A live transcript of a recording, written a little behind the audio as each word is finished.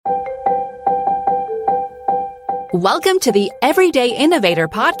Welcome to the Everyday Innovator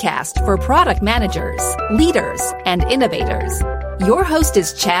podcast for product managers, leaders, and innovators. Your host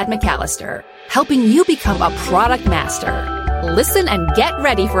is Chad McAllister, helping you become a product master. Listen and get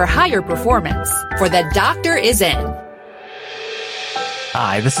ready for higher performance, for the doctor is in.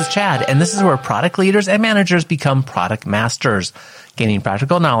 Hi, this is Chad, and this is where product leaders and managers become product masters, gaining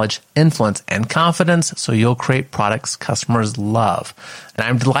practical knowledge, influence, and confidence so you'll create products customers love. And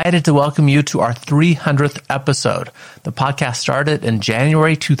I'm delighted to welcome you to our 300th episode. The podcast started in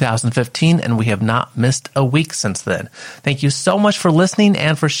January 2015, and we have not missed a week since then. Thank you so much for listening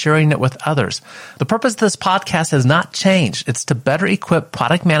and for sharing it with others. The purpose of this podcast has not changed. It's to better equip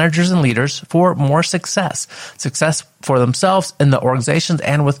product managers and leaders for more success for themselves in the organizations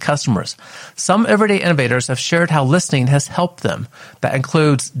and with customers. Some everyday innovators have shared how listening has helped them. That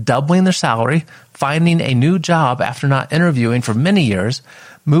includes doubling their salary, finding a new job after not interviewing for many years,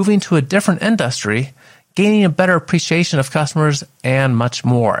 moving to a different industry, gaining a better appreciation of customers, and much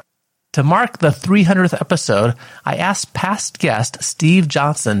more. To mark the 300th episode, I asked past guest Steve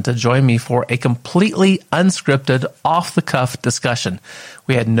Johnson to join me for a completely unscripted, off-the-cuff discussion.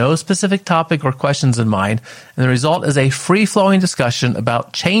 We had no specific topic or questions in mind, and the result is a free-flowing discussion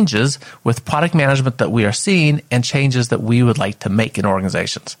about changes with product management that we are seeing and changes that we would like to make in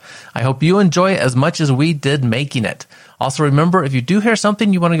organizations. I hope you enjoy it as much as we did making it. Also, remember, if you do hear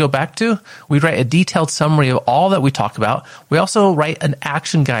something you want to go back to, we write a detailed summary of all that we talk about. We also write an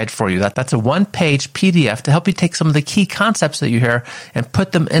action guide for you. That's a one-page PDF to help you take some of the key concepts that you hear and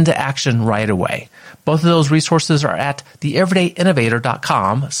put them into action right away. Both of those resources are at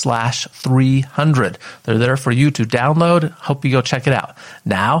theeverydayinnovator.com/300. They're there for you to download. Hope you go check it out.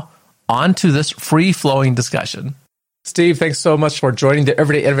 Now, on to this free-flowing discussion. Steve, thanks so much for joining the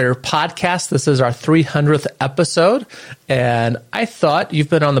Everyday Innovator podcast. This is our 300th episode, and I thought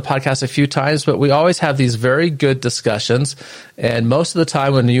you've been on the podcast a few times, but we always have these very good discussions, and most of the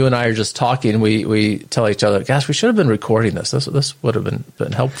time when you and I are just talking, we tell each other, gosh, we should have been recording this. This would have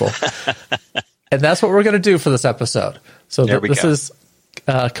been helpful. And that's what we're going to do for this episode. So this is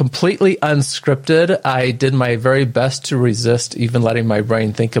completely unscripted. I did my very best to resist even letting my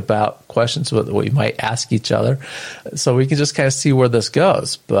brain think about questions that we might ask each other. So we can just kind of see where this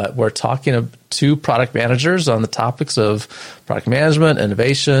goes. But we're talking to product managers on the topics of product management,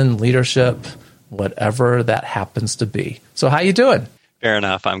 innovation, leadership, whatever that happens to be. So how you doing? Fair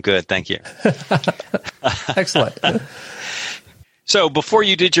enough. I'm good. Thank you. Excellent. So before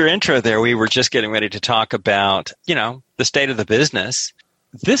you did your intro there, we were just getting ready to talk about, the state of the business.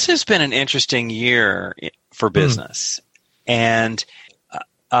 This has been an interesting year for business. And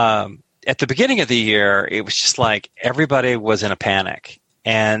at the beginning of the year, it was just like everybody was in a panic.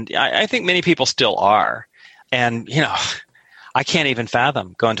 And I think many people still are. And, I can't even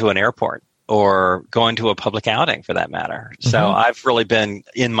fathom going to an airport or going to a public outing for that matter. So I've really been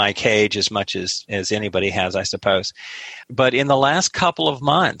in my cage as much as anybody has, I suppose. But in the last couple of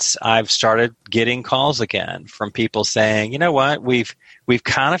months, I've started getting calls again from people saying, you know what, we've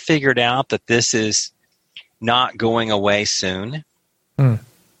kind of figured out that this is not going away soon.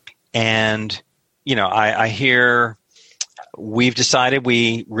 And, I hear we've decided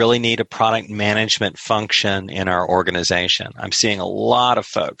we really need a product management function in our organization. I'm seeing a lot of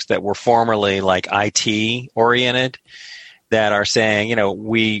folks that were formerly like IT oriented that are saying,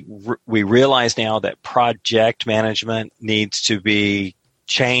 we realize now that project management needs to be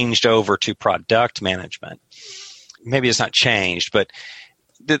changed over to product management. Maybe it's not changed, but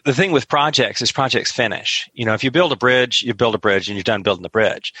the thing with projects is projects finish. If you build a bridge, you build a bridge and you're done building the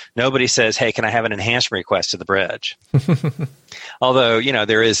bridge. Nobody says, hey, can I have an enhancement request to the bridge? Although,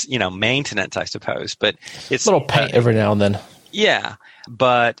 there is, maintenance, I suppose, but it's a little paint every now and then. Yeah.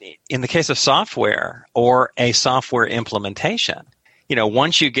 But in the case of software or a software implementation,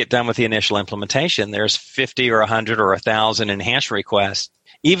 once you get done with the initial implementation, there's 50 or 100 or 1,000 enhancement requests.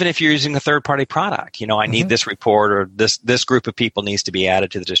 Even if you're using a third-party product, I need this report or this group of people needs to be added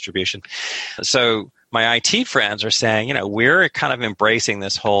to the distribution. So my IT friends are saying, we're kind of embracing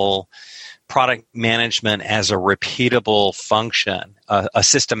this whole product management as a repeatable function, a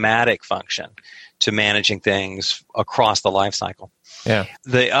systematic function to managing things across the life cycle. Yeah.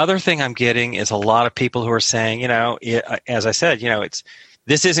 The other thing I'm getting is a lot of people who are saying, as I said,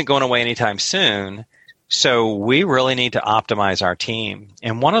 this isn't going away anytime soon. So we really need to optimize our team.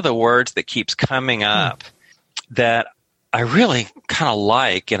 And one of the words that keeps coming up that I really kind of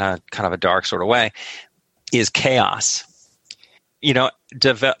like in a kind of a dark sort of way is chaos.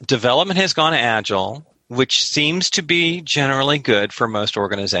 Development has gone agile, which seems to be generally good for most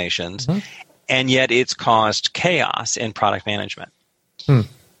organizations, and yet it's caused chaos in product management.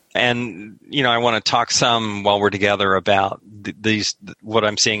 And, I want to talk some while we're together about these, what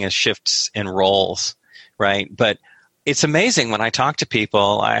I'm seeing as shifts in roles, right? But it's amazing when I talk to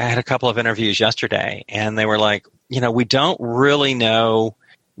people. I had a couple of interviews yesterday, and they were like, we don't really know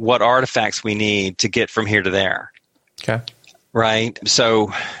what artifacts we need to get from here to there. Okay. Right?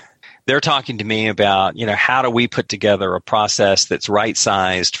 So they're talking to me about, how do we put together a process that's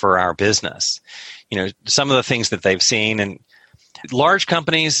right-sized for our business? Some of the things that they've seen, and large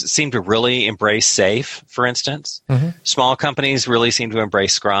companies seem to really embrace SAFe, for instance. Mm-hmm. Small companies really seem to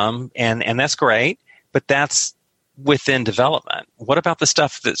embrace Scrum, and that's great, but that's within development. What about the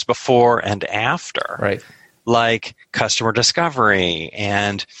stuff that's before and after? Right. Like customer discovery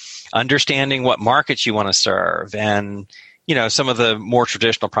and understanding what markets you want to serve, and some of the more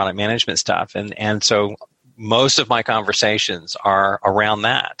traditional product management stuff. And so most of my conversations are around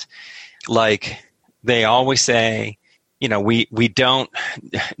that. Like they always say, we don't,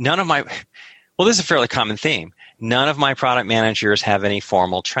 none of my, well, this is a fairly common theme. None of my product managers have any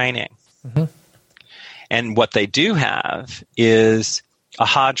formal training. Mm-hmm. And what they do have is a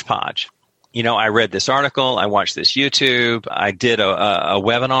hodgepodge. I read this article, I watched this YouTube, I did a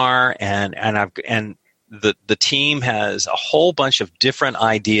webinar, and the team has a whole bunch of different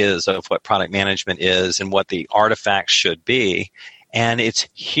ideas of what product management is and what the artifacts should be. And it's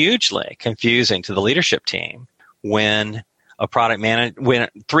hugely confusing to the leadership team when when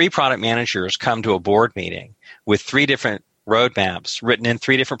 3 product managers come to a board meeting with 3 different roadmaps written in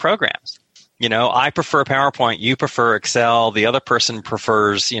 3 different programs. I prefer PowerPoint, you prefer Excel, the other person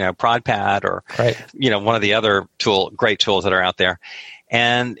prefers, ProdPad or, right. One of the other great tools that are out there.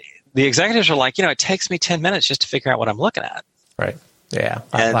 And the executives are like, it takes me 10 minutes just to figure out what I'm looking at. Right. Yeah.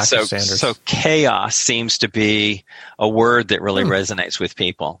 And so chaos seems to be a word that really resonates with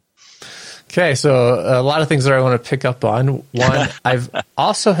people. Okay. So a lot of things that I want to pick up on. One, I've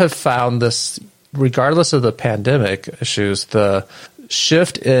also have found this, regardless of the pandemic issues, the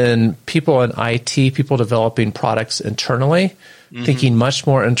shift in people in IT, people developing products internally, thinking much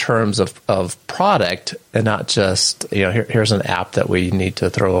more in terms of product and not just, here's an app that we need to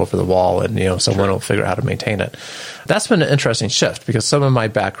throw over the wall and, someone will figure out how to maintain it. That's been an interesting shift because some of my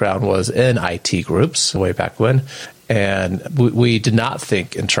background was in IT groups way back when, and we did not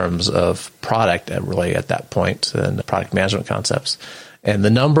think in terms of product really at that point and product management concepts. And the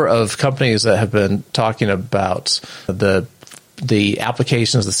number of companies that have been talking about the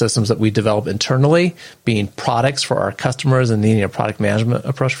applications, the systems that we develop internally being products for our customers and needing a product management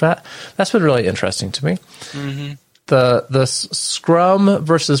approach for that, that's been really interesting to me. Mm-hmm. The Scrum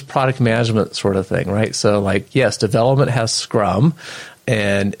versus product management sort of thing, right? So yes, development has Scrum.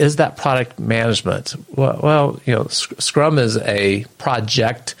 And is that product management? Well, Scrum is a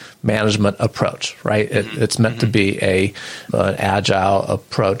project management approach, right? It's meant to be an agile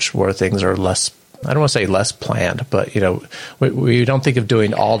approach where things are less, I don't want to say less planned, but we don't think of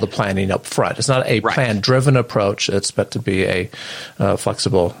doing all the planning up front. It's not a plan-driven approach. It's meant to be a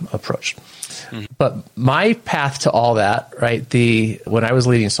flexible approach. Mm-hmm. But my path to all that, right? When I was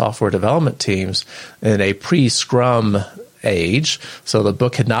leading software development teams in a pre-Scrum age, so the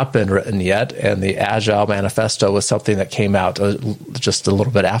book had not been written yet, and the Agile Manifesto was something that came out just a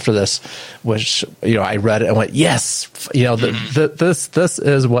little bit after this, which I read it and went, yes, this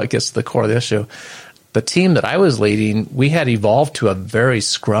is what gets to the core of the issue. The team that I was leading, we had evolved to a very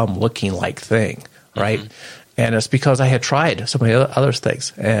Scrum-looking like thing, right? Mm-hmm. And it's because I had tried so many other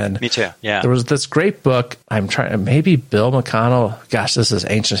things. And me too, yeah. There was this great book, maybe Bill McConnell, gosh, this is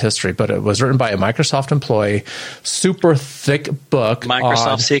ancient history, but it was written by a Microsoft employee, super thick book.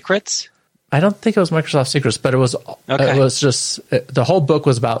 Microsoft Secrets? I don't think it was Microsoft Secrets, but it was just, the whole book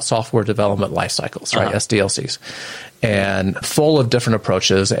was about software development life cycles, right? SDLCs. And full of different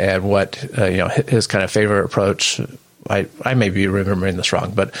approaches and what, his kind of favorite approach, I may be remembering this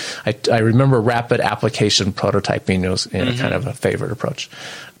wrong, but I remember rapid application prototyping was kind of a favorite approach.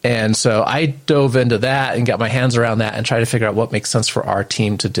 And so I dove into that and got my hands around that and tried to figure out what makes sense for our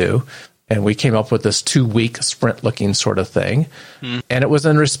team to do. And we came up with this 2-week sprint-looking sort of thing. Mm. And it was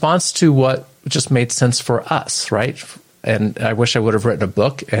in response to what just made sense for us, right? And I wish I would have written a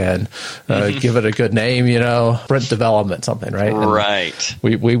book and give it a good name, sprint development, something, right? And right.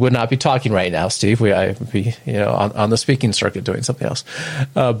 We would not be talking right now, Steve. I'd be, on the speaking circuit doing something else.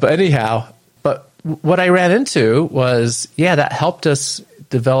 But anyhow, what I ran into was, that helped us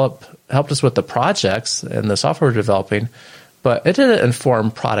with the projects and the software developing, but it didn't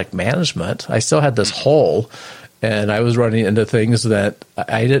inform product management. I still had this hole, and I was running into things that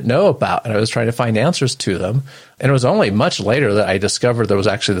I didn't know about, and I was trying to find answers to them. And it was only much later that I discovered there was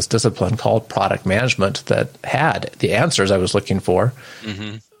actually this discipline called product management that had the answers I was looking for.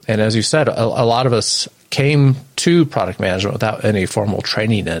 Mm-hmm. And as you said, a lot of us came to product management without any formal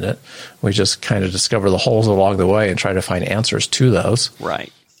training in it. We just kind of discover the holes along the way and try to find answers to those.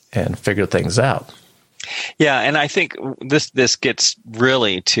 Right. And figure things out. Yeah, and I think this gets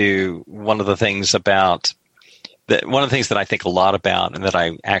really to one of the things that I think a lot about and that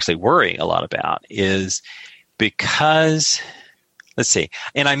I actually worry a lot about is because, let's see,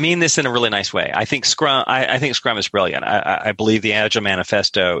 and I mean this in a really nice way. I think Scrum is brilliant. I believe the Agile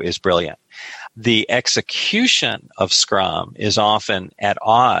Manifesto is brilliant. The execution of Scrum is often at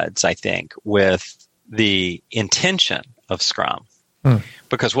odds, I think, with the intention of Scrum.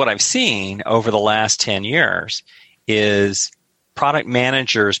 Because what I've seen over the last 10 years is product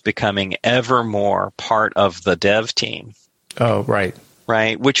managers becoming ever more part of the dev team. Oh, right.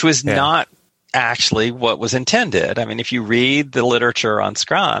 Right, which was not actually what was intended. I mean, if you read the literature on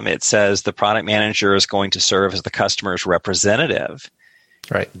Scrum, it says the product manager is going to serve as the customer's representative.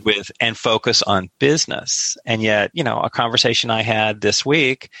 Right. And focus on business. And yet, a conversation I had this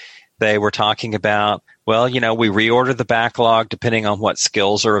week, they were talking about, well, we reorder the backlog depending on what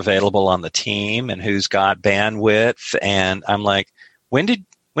skills are available on the team and who's got bandwidth. And I'm like, when did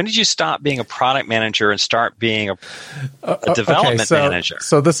you stop being a product manager and start being a development manager?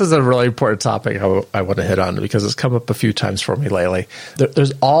 So this is a really important topic I want to hit on because it's come up a few times for me lately.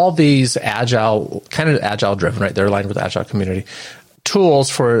 There's all these agile driven, right? They're aligned with the agile community. Tools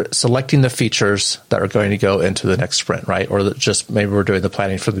for selecting the features that are going to go into the next sprint, right? Or that just maybe we're doing the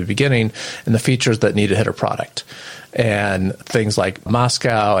planning from the beginning and the features that need to hit a product. And things like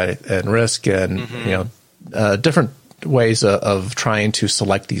Moscow and Risk and, different ways of trying to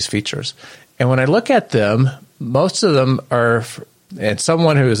select these features. And when I look at them, most of them are, and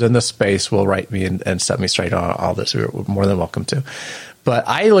someone who is in this space will write me and set me straight on all this. You're more than welcome to. But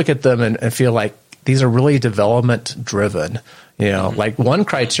I look at them and feel like these are really development driven. Like one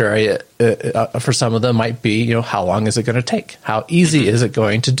criteria for some of them might be, how long is it going to take? How easy is it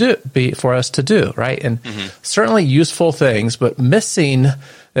going to be for us to do, right? And certainly useful things, but missing,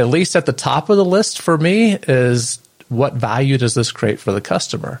 at least at the top of the list for me, is what value does this create for the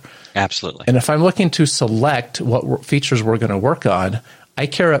customer? Absolutely. And if I'm looking to select what features we're going to work on, I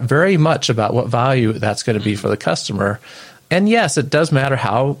care very much about what value that's going to be for the customer. And yes, it does matter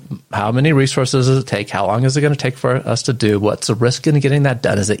how many resources does it take? How long is it going to take for us to do? What's the risk in getting that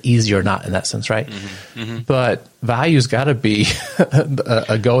done? Is it easy or not in that sense, right? But value's got to be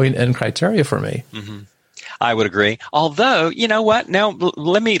a going in criteria for me. I would agree. Although, you know what? Now,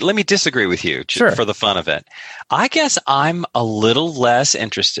 let me disagree with you for the fun of it. I guess I'm a little less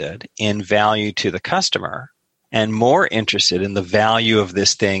interested in value to the customer and more interested in the value of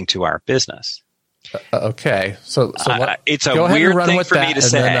this thing to our business. Okay, so it's a weird thing for me to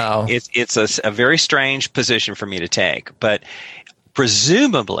say. It's a very strange position for me to take, but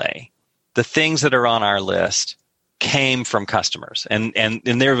presumably the things that are on our list came from customers, and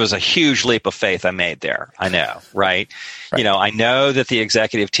there was a huge leap of faith I made there. I know, right? I know that the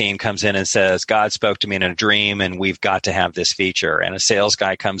executive team comes in and says, God spoke to me in a dream and we've got to have this feature. And a sales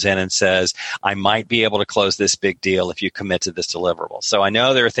guy comes in and says, I might be able to close this big deal if you commit to this deliverable. So I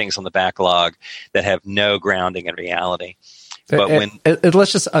know there are things on the backlog that have no grounding in reality. But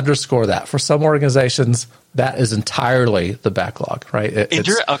let's just underscore that. For some organizations, that is entirely the backlog, right?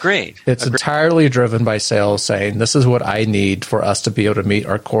 Agreed. It's entirely driven by sales saying, this is what I need for us to be able to meet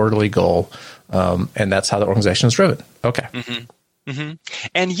our quarterly goal. And that's how the organization is driven. Okay.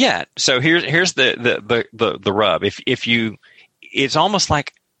 And yet, so here's the rub. It's almost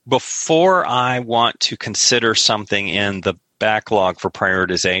like before I want to consider something in the backlog for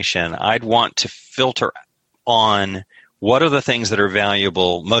prioritization, I'd want to filter on what are the things that are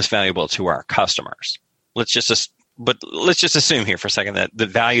most valuable to our customers. Let's just assume here for a second that the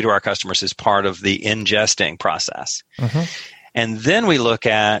value to our customers is part of the ingesting process. And then we look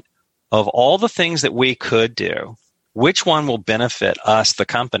at, of all the things that we could do, which one will benefit us, the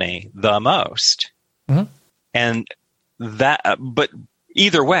company, the most? And that, but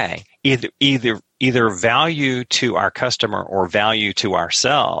either way, either value to our customer or value to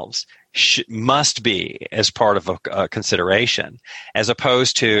ourselves must be as part of a consideration, as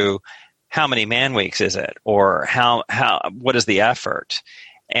opposed to how many man weeks is it, or what is the effort?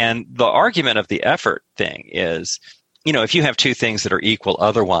 And the argument of the effort thing is, if you have two things that are equal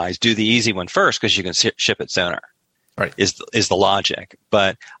otherwise, do the easy one first because you can ship it sooner. Right. Is the logic.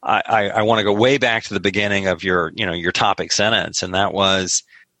 But I want to go way back to the beginning of your topic sentence, and that was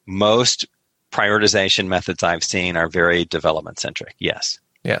most prioritization methods I've seen are very development centric. Yes.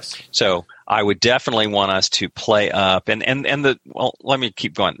 So I would definitely want us to play up let me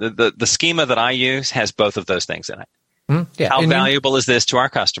keep going. The schema that I use has both of those things in it. Yeah. How valuable is this to our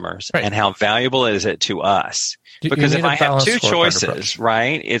customers, and how valuable is it to us? Because if I have two choices,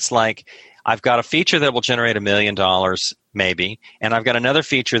 right, it's like I've got a feature that will generate $1 million maybe, and I've got another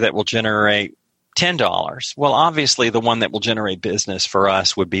feature that will generate $10. Well, obviously the one that will generate business for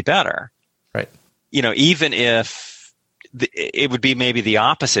us would be better. Right. Even if it would be maybe the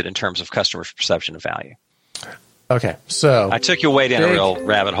opposite in terms of customers' perception of value. Okay, so I took you way down a real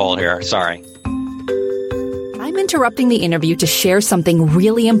rabbit hole here. Sorry. I'm interrupting the interview to share something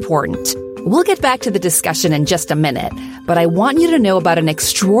really important. We'll get back to the discussion in just a minute, but I want you to know about an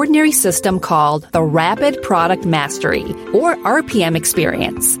extraordinary system called the Rapid Product Mastery, or RPM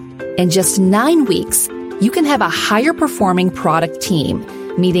experience. In just 9 weeks, you can have a higher performing product team,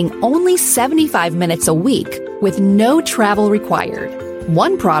 meeting only 75 minutes a week with no travel required.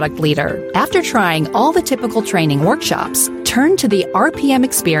 One product leader, after trying all the typical training workshops, turned to the RPM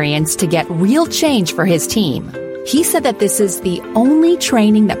experience to get real change for his team. He said that this is the only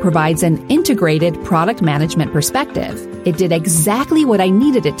training that provides an integrated product management perspective. It did exactly what I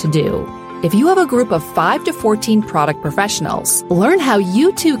needed it to do. If you have a group of 5 to 14 product professionals, learn how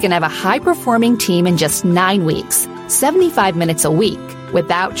you too can have a high-performing team in just 9 weeks, 75 minutes a week,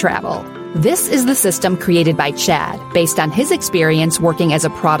 without travel. This is the system created by Chad based on his experience working as a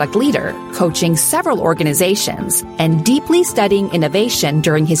product leader, coaching several organizations, and deeply studying innovation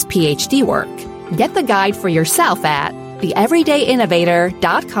during his PhD work. Get the guide for yourself at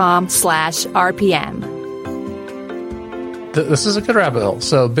theeverydayinnovator.com/RPM. This is a good rabbit hole.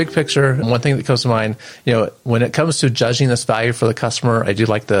 So big picture, one thing that comes to mind, when it comes to judging this value for the customer, I do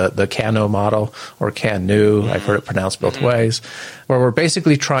like the CANO model or CANU. I've heard it pronounced both ways, where we're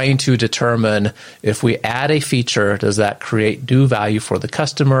basically trying to determine if we add a feature, does that create new value for the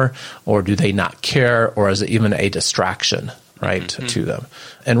customer, or do they not care, or is it even a distraction, right, to them?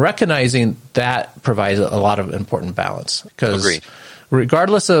 And recognizing that provides a lot of important balance. Because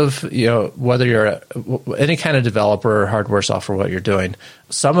regardless of whether you're any kind of developer, hardware, software, what you're doing,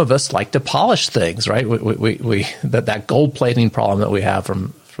 some of us like to polish things, right? We that gold plating problem that we have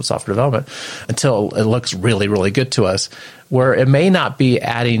from software development until it looks really, really good to us, where it may not be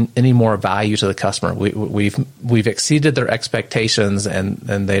adding any more value to the customer. We've exceeded their expectations and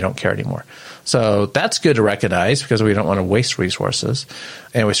they don't care anymore. So that's good to recognize because we don't want to waste resources,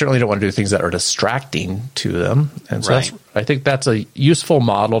 and we certainly don't want to do things that are distracting to them. And so I think that's a useful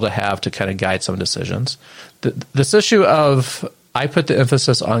model to have to kind of guide some decisions. This issue of I put the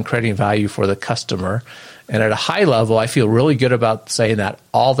emphasis on creating value for the customer, and at a high level, I feel really good about saying that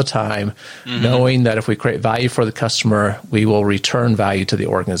all the time, knowing that if we create value for the customer, we will return value to the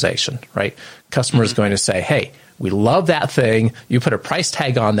organization, right? Customer is going to say, hey, we love that thing. You put a price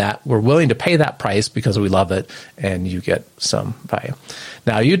tag on that. We're willing to pay that price because we love it, and you get some value.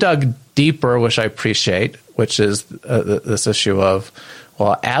 Now, you dug deeper, which I appreciate, which is this issue of,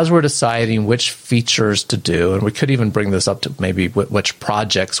 well, as we're deciding which features to do, and we could even bring this up to maybe which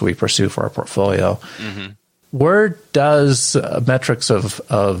projects we pursue for our portfolio, where does metrics of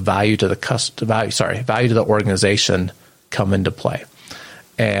value to the value to the organization come into play?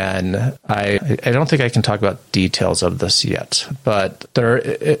 And I don't think I can talk about details of this yet, but there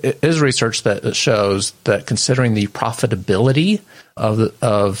is research that shows that considering the profitability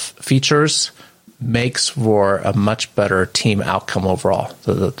of features makes for a much better team outcome overall.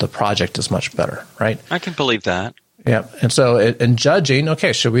 The project is much better, right? I can believe that. Yeah. And so in judging,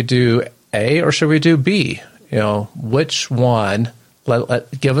 okay, should we do A or should we do B? Which one,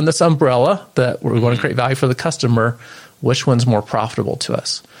 given this umbrella that we want to create value for the customer, which one's more profitable to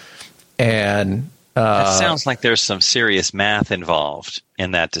us? And that sounds like there's some serious math involved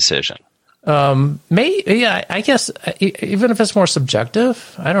in that decision. I guess even if it's more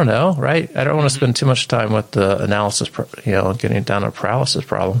subjective, I don't know, right? I don't want to spend too much time with the analysis, getting down a paralysis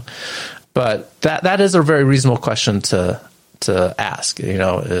problem. But that is a very reasonable question to ask.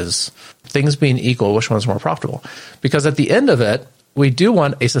 Is things being equal, which one's more profitable? Because at the end of it, we do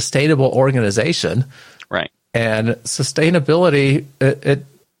want a sustainable organization, right? And sustainability,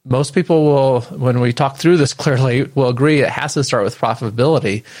 most people will, when we talk through this clearly, will agree it has to start with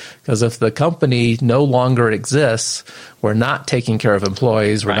profitability, because if the company no longer exists, we're not taking care of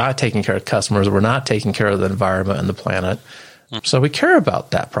employees, we're not taking care of customers, we're not taking care of the environment and the planet. So we care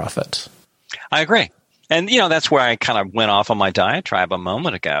about that profit. I agree. And, that's where I kind of went off on my diatribe a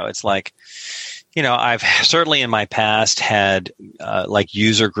moment ago. It's like, I've certainly in my past had like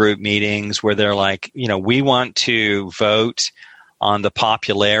user group meetings where they're like, we want to vote on the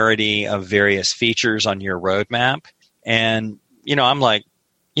popularity of various features on your roadmap. And, I'm like,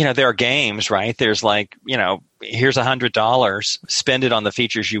 there are games, right? There's like, here's $100, spend it on the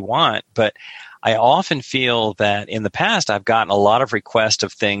features you want. But I often feel that in the past, I've gotten a lot of requests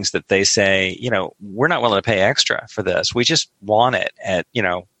of things that they say, we're not willing to pay extra for this. We just want it at,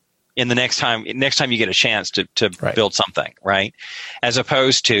 in the next time you get a chance to Right. build something, right? As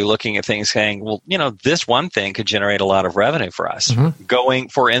opposed to looking at things saying, well, this one thing could generate a lot of revenue for us. Mm-hmm. Going,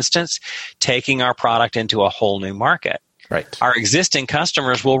 for instance, taking our product into a whole new market. Right. Our existing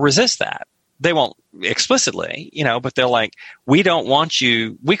customers will resist that. They won't explicitly, but they're like, we don't want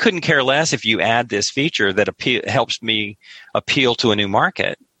you, we couldn't care less if you add this feature that helps me appeal to a new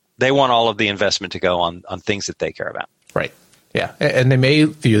market. They want all of the investment to go on things that they care about. Right. Yeah. And they may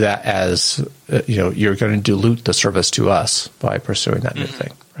view that as, you're going to dilute the service to us by pursuing that new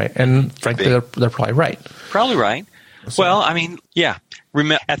thing. Right. And frankly, they're probably right. Probably right. So, well,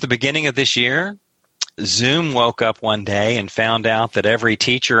 remember at the beginning of this year, Zoom woke up one day and found out that every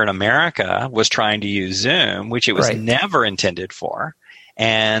teacher in America was trying to use Zoom, which it was Right. never intended for.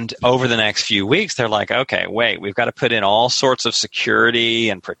 And over the next few weeks, they're like, okay, wait, we've got to put in all sorts of security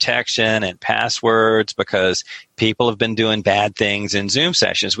and protection and passwords because people have been doing bad things in Zoom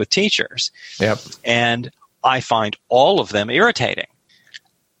sessions with teachers. Yep. And I find all of them irritating.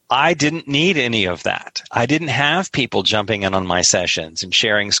 I didn't need any of that. I didn't have people jumping in on my sessions and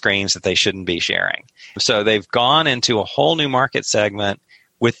sharing screens that they shouldn't be sharing. So they've gone into a whole new market segment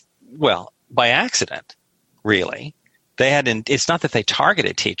by accident, really. It's not that they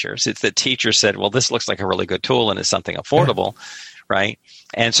targeted teachers. It's that teachers said, well, this looks like a really good tool and it's something affordable, right?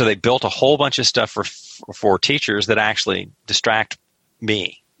 And so they built a whole bunch of stuff for teachers that actually distract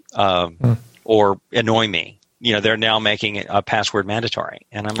me or annoy me. They're now making it a password mandatory.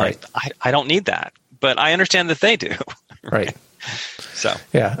 And I'm Right. like, I don't need that. But I understand that they do. Right. So,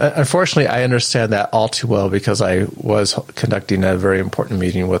 yeah, unfortunately, I understand that all too well because I was conducting a very important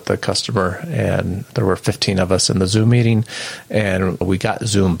meeting with the customer, and there were 15 of us in the Zoom meeting, and we got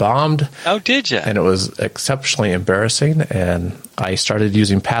Zoom bombed. oh, did you? And it was exceptionally embarrassing, and I started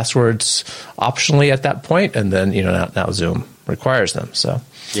using passwords optionally at that point, and then now Zoom requires them. So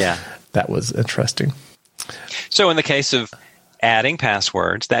Yeah. that was interesting. So in the case of adding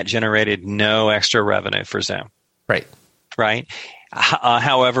passwords, that generated no extra revenue for Zoom, Right. right?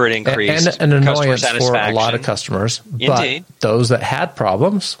 However, it increased And an customer annoyance for satisfaction. a lot of customers. Indeed. But those that had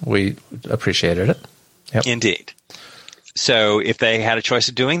problems, we appreciated it. Yep. Indeed. So if they had a choice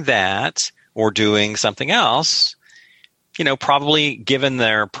of doing that or doing something else, probably given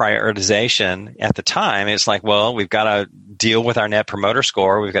their prioritization at the time, it's like, well, we've got to deal with our Net Promoter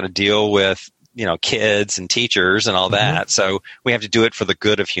Score. We've got to deal with, kids and teachers and all that. So we have to do it for the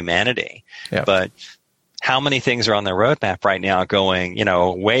good of humanity. Yep. But how many things are on their roadmap right now going,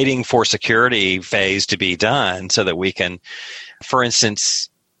 waiting for security phase to be done so that we can, for instance,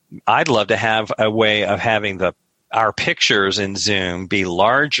 I'd love to have a way of having our pictures in Zoom be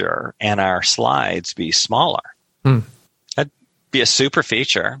larger and our slides be smaller. That'd be a super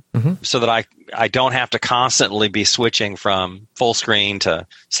feature so that I don't have to constantly be switching from full screen to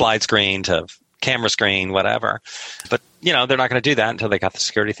slide screen to camera screen, whatever. But, they're not going to do that until they got the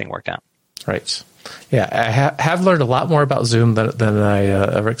security thing worked out. Right. Yeah, I have learned a lot more about Zoom than I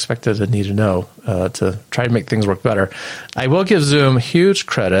ever expected and need to know to try to make things work better. I will give Zoom huge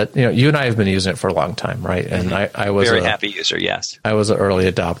credit. You and I have been using it for a long time, right? And I was very happy user, yes. I was an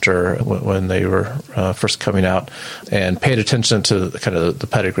early adopter when they were first coming out, and paid attention to kind of the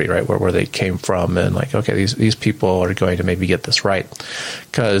pedigree, right, where they came from, and like, okay, these people are going to maybe get this right,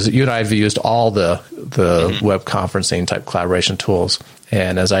 because you and I have used all the web conferencing type collaboration tools.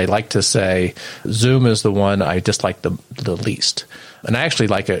 And as I like to say, Zoom is the one I dislike the least. And I actually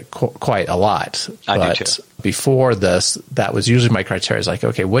like it quite a lot. I do too. Before this, that was usually my criteria. It's like,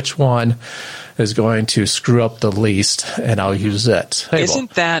 okay, which one is going to screw up the least, and I'll use it. Hey,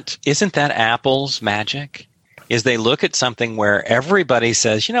 isn't that Apple's magic? Is they look at something where everybody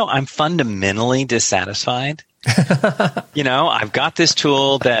says, I'm fundamentally dissatisfied. I've got this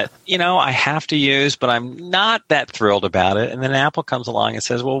tool that, I have to use, but I'm not that thrilled about it. And then Apple comes along and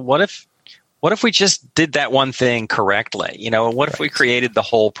says, well, what if we just did that one thing correctly? What if we created the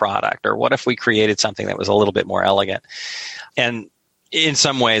whole product? Or what if we created something that was a little bit more elegant? And in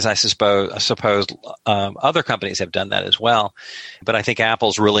some ways, I suppose other companies have done that as well. But I think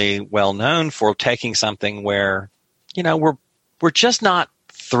Apple's really well known for taking something where, we're just not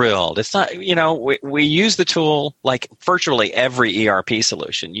thrilled. It's not, we use the tool like virtually every ERP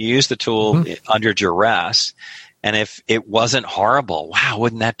solution. You use the tool under duress. And if it wasn't horrible, wow,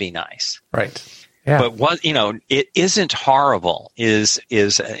 wouldn't that be nice? Right. Yeah. But it isn't horrible is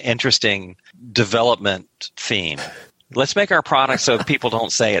an interesting development theme. Let's make our product so people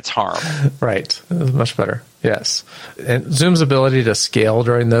don't say it's horrible. Right. Much better. Yes. And Zoom's ability to scale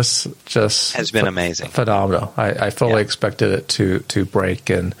during this just has been amazing. Phenomenal. I fully expected it to break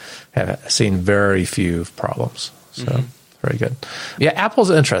and have seen very few problems. So very good. Yeah, Apple's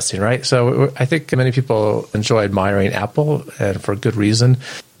interesting, right? So I think many people enjoy admiring Apple, and for good reason.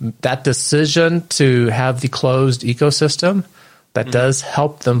 That decision to have the closed ecosystem, that does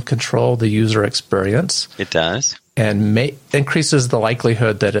help them control the user experience. It does. And increases the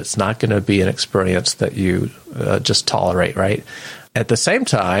likelihood that it's not going to be an experience that you just tolerate, right? At the same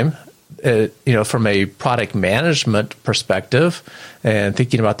time, from a product management perspective and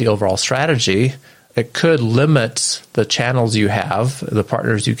thinking about the overall strategy, it could limit the channels you have, the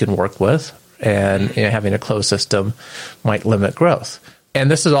partners you can work with, and having a closed system might limit growth. And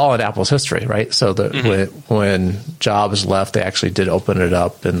this is all in Apple's history, right? So when Jobs left, they actually did open it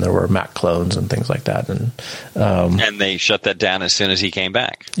up, and there were Mac clones and things like that. And they shut that down as soon as he came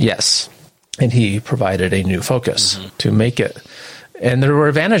back. Yes. And he provided a new focus to make it. And there were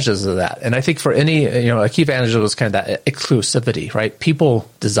advantages of that. And I think for any, a key advantage was kind of that exclusivity, right? People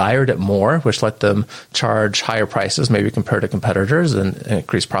desired it more, which let them charge higher prices, maybe compared to competitors, and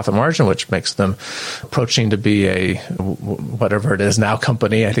increase profit margin, which makes them approaching to be a, whatever it is now,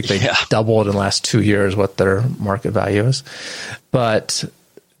 company. I think they doubled in the last 2 years what their market value is. But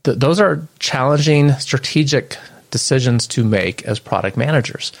those are challenging strategic decisions to make as product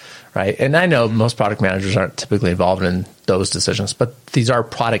managers, right? And I know most product managers aren't typically involved in those decisions, but these are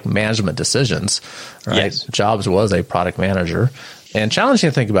product management decisions, right? Yes. Jobs was a product manager, and challenging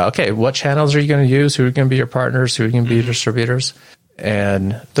to think about, okay, what channels are you going to use? Who are going to be your partners? Who are going to be your distributors?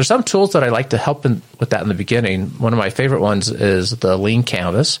 And there's some tools that I like to help with that in the beginning. One of my favorite ones is the Lean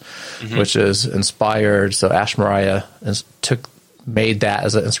Canvas, which is inspired. So Ash Maurya made that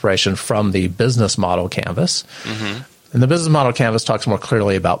as an inspiration from the business model canvas. And the business model canvas talks more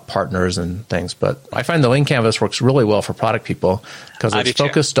clearly about partners and things. But I find the Lean Canvas works really well for product people because it's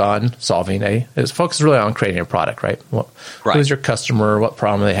focused on it's focused really on creating a product, right? Who's your customer? What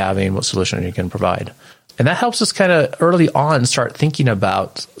problem are they having? What solution you can provide? And that helps us kind of early on start thinking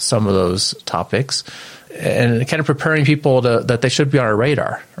about some of those topics and kind of preparing people that they should be on our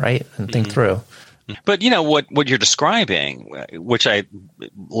radar, right? And think through. But what you're describing, which I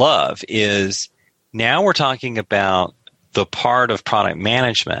love, is now we're talking about the part of product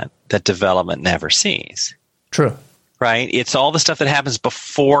management that development never sees. True. Right? It's all the stuff that happens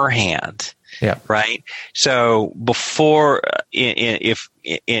beforehand. Yeah. Right. So before, in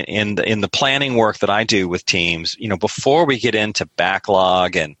the planning work that I do with teams, before we get into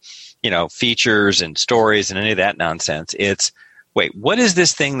backlog and features and stories and any of that nonsense, it's wait, what is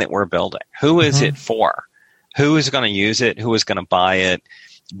this thing that we're building? Who is it for? Who is going to use it? Who is going to buy it?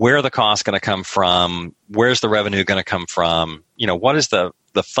 Where are the costs going to come from? Where's the revenue going to come from? What is the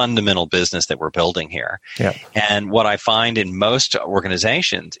fundamental business that we're building here? Yeah. And what I find in most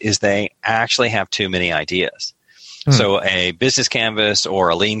organizations is they actually have too many ideas. So a business canvas or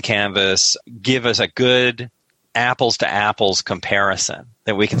a lean canvas give us a good apples to apples comparison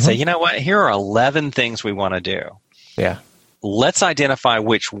that we can say, you know what, here are 11 things we want to do. Yeah. Let's identify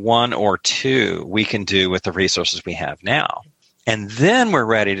which one or two we can do with the resources we have now. And then we're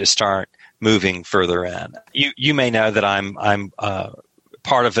ready to start moving further in. You may know that I'm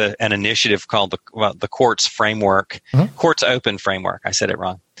part of an initiative called the Quartz Framework, Quartz Open Framework. I said it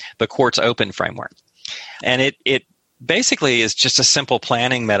wrong. The Quartz Open Framework. And it basically is just a simple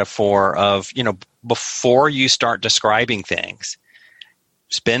planning metaphor of, before you start describing things,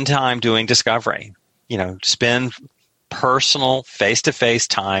 spend time doing discovery, spend personal face-to-face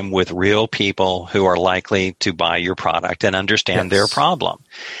time with real people who are likely to buy your product and understand their problem.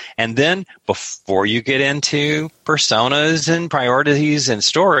 And then before you get into personas and priorities and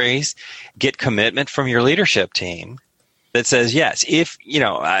stories, get commitment from your leadership team that says, yes, if,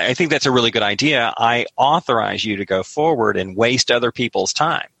 I think that's a really good idea, I authorize you to go forward and waste other people's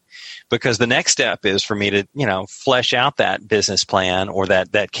time. Because the next step is for me to, flesh out that business plan or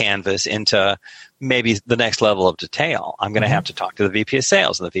that canvas into maybe the next level of detail. I'm going to have to talk to the VP of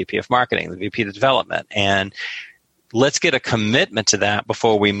sales and the VP of marketing, the VP of development. And let's get a commitment to that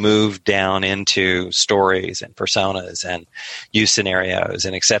before we move down into stories and personas and use scenarios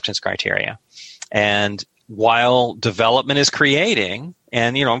and acceptance criteria. And while development is creating,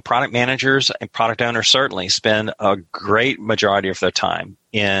 and, product managers and product owners certainly spend a great majority of their time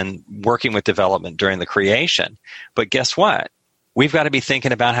in working with development during the creation. But guess what? We've got to be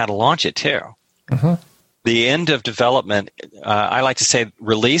thinking about how to launch it too. The end of development, I like to say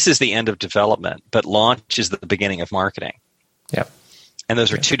release is the end of development, but launch is the beginning of marketing. Yep. And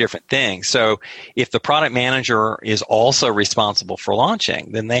those are two different things. So if the product manager is also responsible for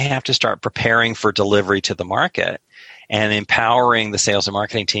launching, then they have to start preparing for delivery to the market and empowering the sales and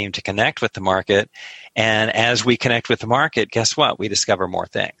marketing team to connect with the market. And as we connect with the market, guess what? We discover more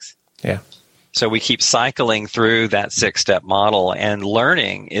things. Yeah. So we keep cycling through that 6-step model, and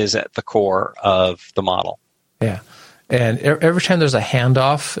learning is at the core of the model. Yeah. And every time there's a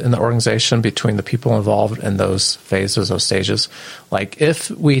handoff in the organization between the people involved in those phases, those stages, like if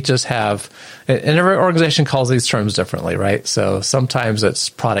we just have, and every organization calls these terms differently, right? So sometimes it's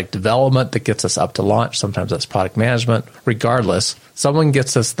product development that gets us up to launch. Sometimes it's product management. Regardless, someone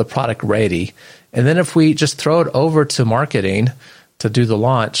gets us the product ready. And then if we just throw it over to marketing to do the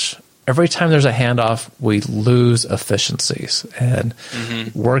launch, every time there's a handoff, we lose efficiencies, and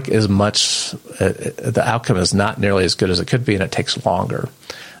work is much, the outcome is not nearly as good as it could be, and it takes longer.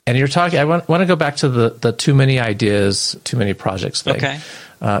 And you're talking, I want to go back to the too many ideas, too many projects thing. Okay.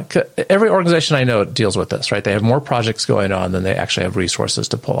 Every organization I know deals with this, right? They have more projects going on than they actually have resources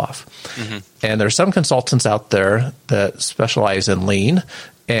to pull off. And there's some consultants out there that specialize in lean,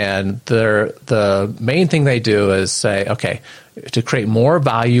 and the main thing they do is say, okay, to create more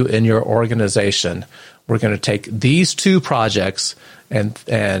value in your organization, we're going to take these 2 projects and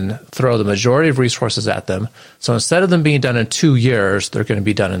throw the majority of resources at them. So instead of them being done in 2 years, they're going to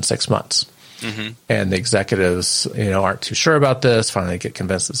be done in 6 months. And the executives, aren't too sure about this. Finally, get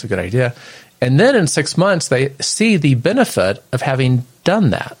convinced it's a good idea. And then in 6 months, they see the benefit of having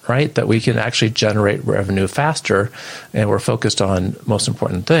done that, right? That we can actually generate revenue faster, and we're focused on most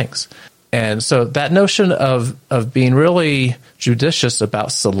important things. And so that notion of being really judicious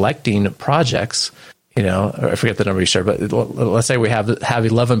about selecting projects, I forget the number you shared, but let's say we have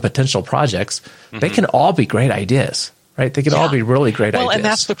 11 potential projects. They can all be great ideas, right? They can all be really great ideas. Well, and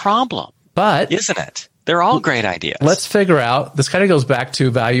that's the problem, isn't it? They're all great ideas. Let's figure out, this kind of goes back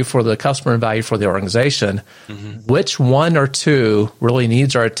to value for the customer and value for the organization. Which 1 or 2 really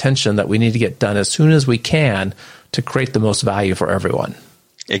needs our attention that we need to get done as soon as we can to create the most value for everyone?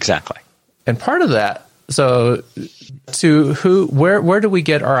 Exactly. And part of that, so where do we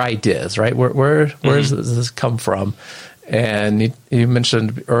get our ideas, right? Where does this come from? And you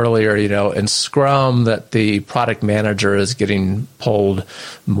mentioned earlier, in Scrum that the product manager is getting pulled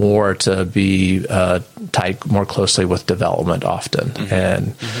more to be tied more closely with development often.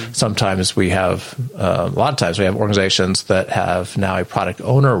 And sometimes a lot of times we have organizations that have now a product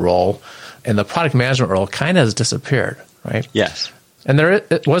owner role, and the product management role kind of has disappeared, right? Yes. And there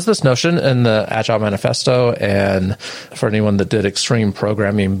was this notion in the Agile Manifesto, and for anyone that did extreme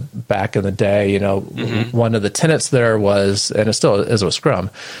programming back in the day, one of the tenets there was, and it still is with Scrum,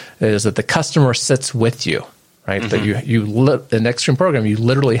 is that the customer sits with you, right? That in extreme program, you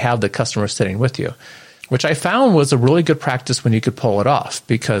literally have the customer sitting with you, which I found was a really good practice when you could pull it off,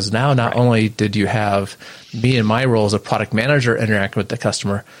 because now not only did you have me and my role as a product manager interacting with the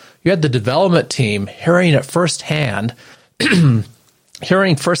customer, you had the development team hearing it firsthand,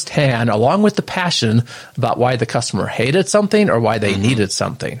 along with the passion about why the customer hated something or why they needed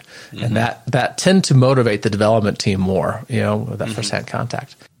something. And that tend to motivate the development team more, with that firsthand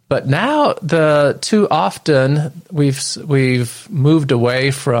contact. But now too often we've moved away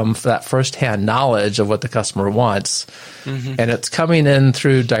from that firsthand knowledge of what the customer wants, and it's coming in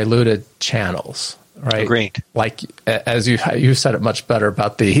through diluted channels. Right. Agreed. Like, as you said it much better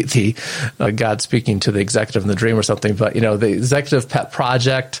about the God speaking to the executive in the dream or something, but the executive pet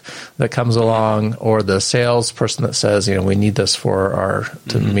project that comes along, or the salesperson that says, we need this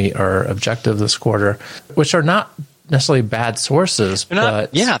to meet our objective this quarter, which are not necessarily bad sources. They're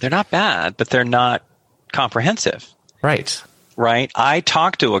not bad, but they're not comprehensive. Right. I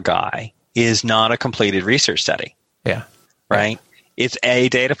talked to a guy is not a completed research study. Yeah. Right. It's a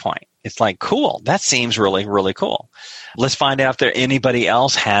data point. It's like, cool. That seems really, really cool. Let's find out if anybody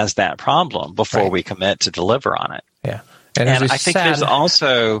else has that problem before we commit to deliver on it. Yeah. And I think there's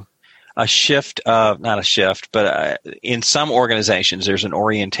also a shift of, not a shift, but in some organizations, there's an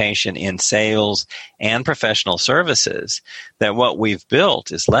orientation in sales and professional services that what we've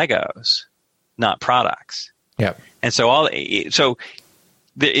built is Legos, not products. Yeah. And so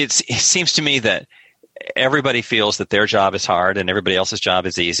it seems to me that everybody feels that their job is hard and everybody else's job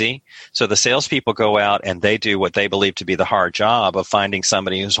is easy. So the salespeople go out and they do what they believe to be the hard job of finding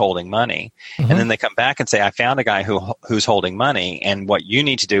somebody who's holding money. And then they come back and say, I found a guy who's holding money. And what you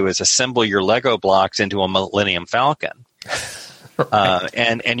need to do is assemble your Lego blocks into a Millennium Falcon.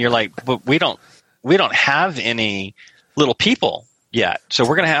 And you're like, but we don't have any little people yet. So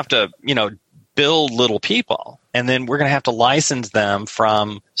we're going to have to, build little people. And then we're going to have to license them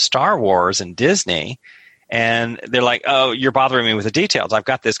from Star Wars and Disney. And they're like, oh, you're bothering me with the details. I've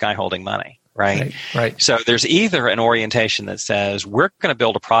got this guy holding money, right? So there's either an orientation that says we're going to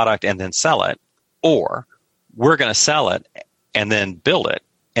build a product and then sell it, or we're going to sell it and then build it.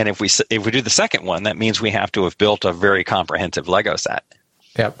 And if we do the second one, that means we have to have built a very comprehensive Lego set.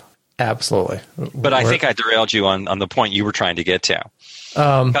 Yep, absolutely. But I think I derailed you on the point you were trying to get to.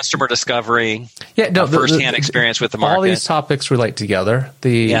 Customer discovery, firsthand experience with the market. All these topics relate together.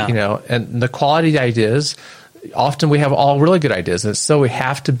 And the quality ideas. Often we have all really good ideas, and so we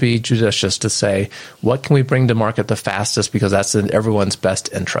have to be judicious to say what can we bring to market the fastest, because that's in everyone's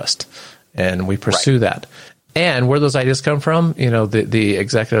best interest, and we pursue that. And where those ideas come from, the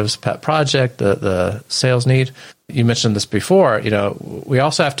executive's pet project, the sales need. You mentioned this before. We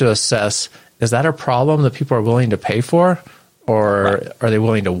also have to assess: is that a problem that people are willing to pay for? Or are they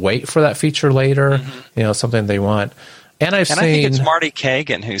willing to wait for that feature later? Mm-hmm. Something they want. And I think it's Marty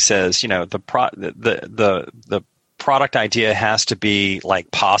Kagan who says, the product idea has to be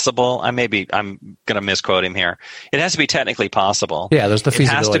like possible. I'm going to misquote him here. It has to be technically possible. Yeah, there's the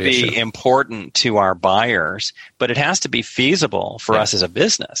feasibility. It has to be important to our buyers, but it has to be feasible for us as a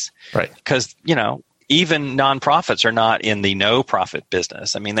business. Right. Because, even nonprofits are not in the no profit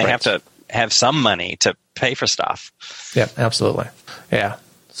business. I mean, they have to have some money to pay for stuff. Yeah, absolutely. Yeah.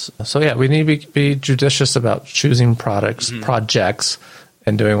 So we need to be judicious about choosing projects,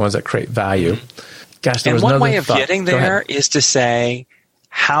 and doing ones that create value. Gosh, there was one way of getting there is to say,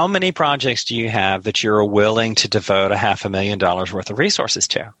 how many projects do you have that you're willing to devote $500,000 worth of resources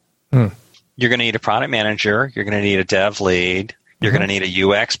to? You're going to need a product manager. You're going to need a dev lead. You're going to need a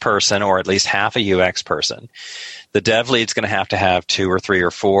UX person, or at least half a UX person. The dev lead's going to have 2 or 3 or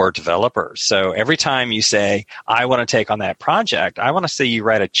 4 developers. So every time you say, I want to take on that project, I want to see you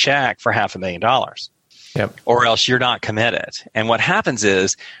write a check for $500,000. Yep. Or else you're not committed. And what happens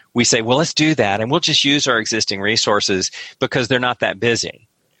is we say, well, let's do that, and we'll just use our existing resources because they're not that busy.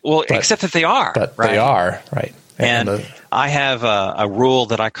 Well, except that they are. But right? They are, right. And I have a rule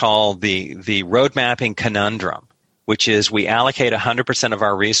that I call the road mapping conundrum, which is we allocate 100% of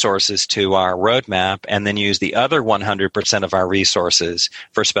our resources to our roadmap and then use the other 100% of our resources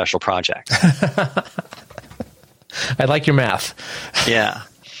for special projects. I like your math. Yeah.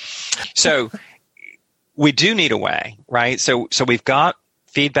 So we do need a way, right? So we've got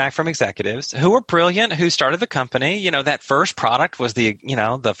feedback from executives who are brilliant, who started the company. That first product was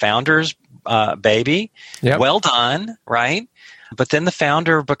the founder's baby. Yep. Well done, right? But then the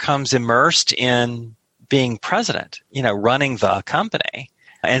founder becomes immersed in being president, running the company.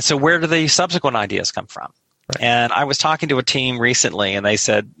 And so where do the subsequent ideas come from? Right. And I was talking to a team recently, and they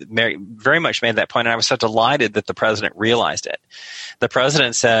said, very much made that point, and I was so delighted that the president realized it. The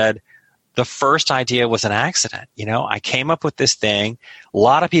president said, the first idea was an accident. I came up with this thing. A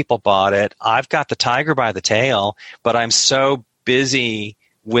lot of people bought it. I've got the tiger by the tail, but I'm so busy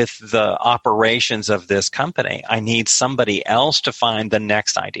with the operations of this company. I need somebody else to find the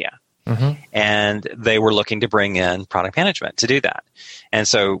next idea. Mm-hmm. And they were looking to bring in product management to do that. And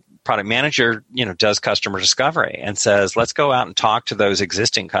so product manager, does customer discovery and says, let's go out and talk to those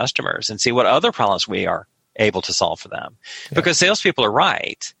existing customers and see what other problems we are able to solve for them. Yeah. Because salespeople are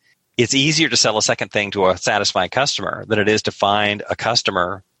right. It's easier to sell a second thing to a satisfied customer than it is to find a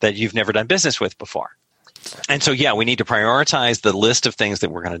customer that you've never done business with before. And so, we need to prioritize the list of things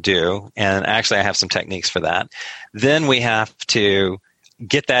that we're going to do. And actually, I have some techniques for that. Then we have to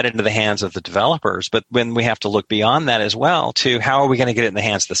get that into the hands of the developers. But when we have to look beyond that as well to how are we going to get it in the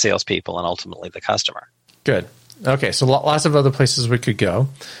hands of the salespeople and ultimately the customer. Good. Okay, so lots of other places we could go.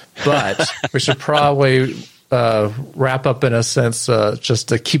 But we should probably wrap up in a sense just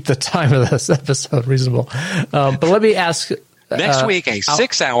to keep the time of this episode reasonable. But let me ask... Next week, a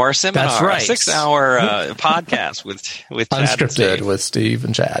 6-hour seminar, that's right. A 6-hour podcast with Chad Unscripted with Steve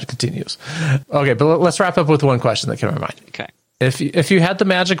and Chad continues. Okay, but let's wrap up with one question that came to my mind. Okay. If you had the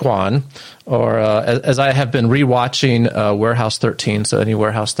magic wand, or as I have been rewatching Warehouse 13, so any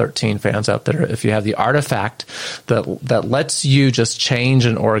Warehouse 13 fans out there, if you have the artifact that lets you just change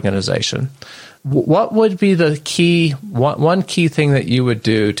an organization, what would be the one key thing that you would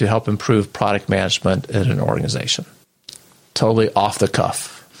do to help improve product management in an organization? Totally off the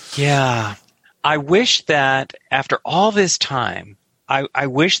cuff. Yeah. I wish that after all this time, I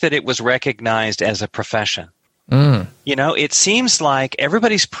wish that it was recognized as a profession. It seems like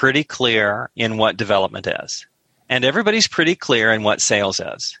everybody's pretty clear in what development is, and everybody's pretty clear in what sales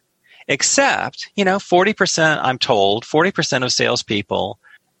is, except, 40%, I'm told, 40% of salespeople,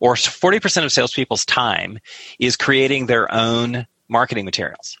 or 40% of salespeople's time is creating their own marketing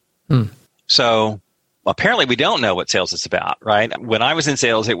materials. So apparently we don't know what sales is about, right? When I was in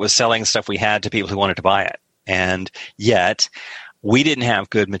sales, it was selling stuff we had to people who wanted to buy it. And yet we didn't have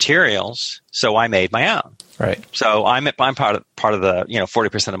good materials, so I made my own. Right. So I'm part of the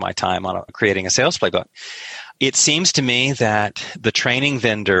 40% of my time on creating a sales playbook. It seems to me that the training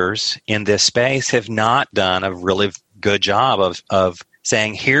vendors in this space have not done a really good job of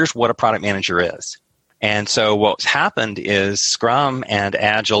saying, here's what a product manager is. And so what's happened is Scrum and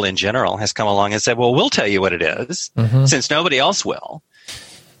Agile in general has come along and said, well, we'll tell you what it is, since nobody else will.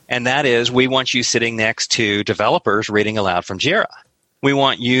 And that is, we want you sitting next to developers reading aloud from Jira. We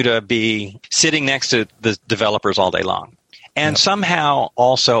want you to be sitting next to the developers all day long and somehow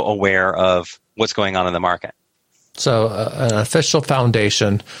also aware of what's going on in the market. So an official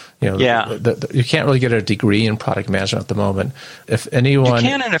foundation, you can't really get a degree in product management at the moment. If anyone, you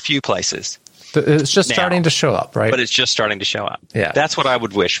can in a few places. It's just starting to show up, right? But it's just starting to show up. Yeah. That's what I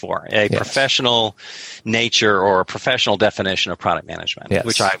would wish for, a professional nature or a professional definition of product management,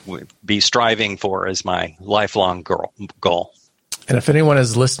 which I would be striving for as my lifelong goal. And if anyone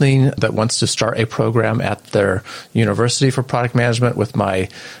is listening that wants to start a program at their university for product management with my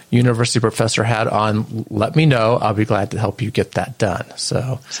university professor hat on, let me know. I'll be glad to help you get that done.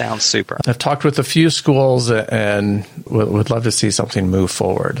 So sounds super. I've talked with a few schools and would love to see something move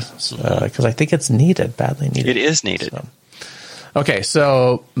forward because I think it's needed, badly needed. It is needed. Okay,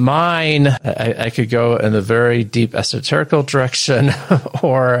 so mine, I could go in the very deep esoterical direction,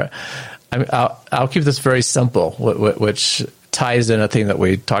 or I'll keep this very simple, which ties in a thing that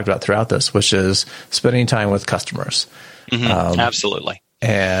we talked about throughout this, which is spending time with customers. Absolutely.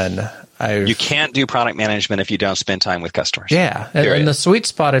 And you can't do product management if you don't spend time with customers. Yeah. And the sweet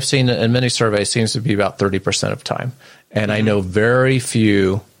spot I've seen in many surveys seems to be about 30% of time. And I know very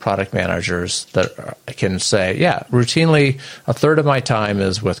few product managers that can say, routinely a third of my time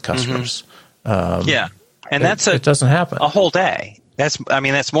is with customers. And it doesn't happen. A whole day.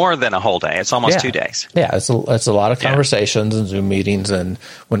 That's more than a whole day. It's almost 2 days. Yeah, it's a lot of conversations and Zoom meetings, and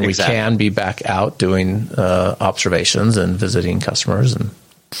when we can be back out doing observations and visiting customers, and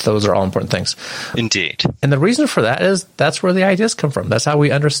those are all important things. Indeed. And the reason for that is that's where the ideas come from. That's how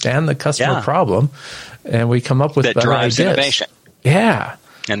we understand the customer problem, and we come up with that better drives ideas. Innovation. Yeah,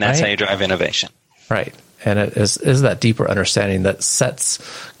 and that's how you drive innovation. Right, and it is that deeper understanding that sets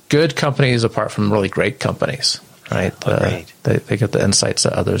good companies apart from really great companies. Right, they get the insights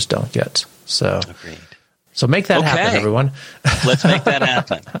that others don't get. So make that happen, everyone. Let's make that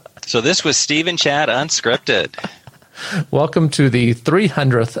happen. So this was Steve and Chad Unscripted. Welcome to the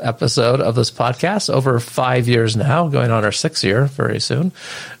 300th episode of this podcast. Over 5 years now, going on our 6th year very soon.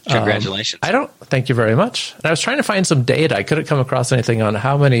 Congratulations. Thank you very much. And I was trying to find some data. I couldn't come across anything on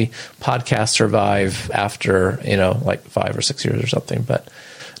how many podcasts survive after, like 5 or 6 years or something, but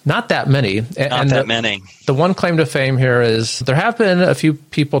not that many. Many. The one claim to fame here is there have been a few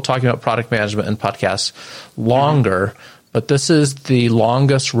people talking about product management in podcasts longer, but this is the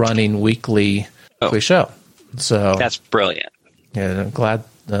longest running weekly show. So that's brilliant. Yeah, I'm glad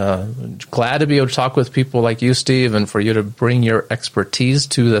to be able to talk with people like you, Steve, and for you to bring your expertise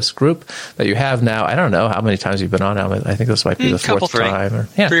to this group that you have now. I don't know how many times you've been on now. I think this might be the fourth time.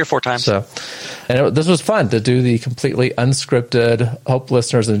 3 or 4 times. So, and this was fun to do the completely unscripted. Hope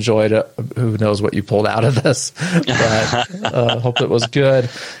listeners enjoyed it. Who knows what you pulled out of this, but hope it was good.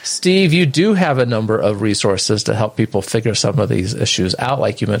 Steve, you do have a number of resources to help people figure some of these issues out.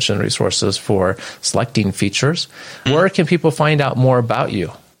 Like you mentioned, resources for selecting features. Where can people find out more about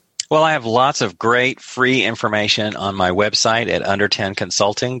you? Well, I have lots of great free information on my website at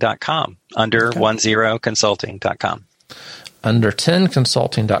under10consulting.com, under10consulting.com.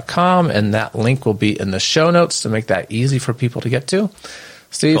 Under10consulting.com, and that link will be in the show notes to make that easy for people to get to.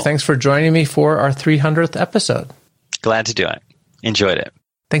 Steve, Thanks for joining me for our 300th episode. Glad to do it. Enjoyed it.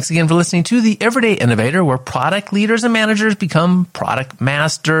 Thanks again for listening to The Everyday Innovator, where product leaders and managers become product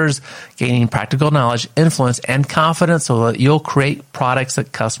masters, gaining practical knowledge, influence, and confidence so that you'll create products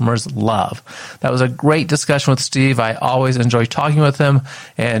that customers love. That was a great discussion with Steve. I always enjoy talking with him.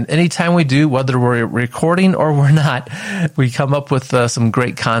 And anytime we do, whether we're recording or we're not, we come up with some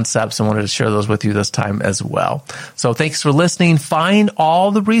great concepts and wanted to share those with you this time as well. So thanks for listening. Find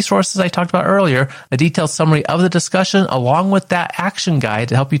all the resources I talked about earlier, a detailed summary of the discussion, along with that action guide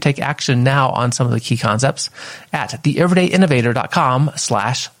to help you take action now on some of the key concepts at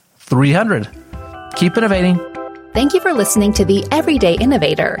theeverydayinnovator.com/300. Keep innovating. Thank you for listening to The Everyday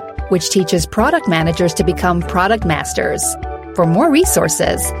Innovator, which teaches product managers to become product masters. For more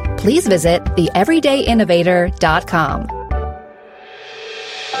resources, please visit theeverydayinnovator.com.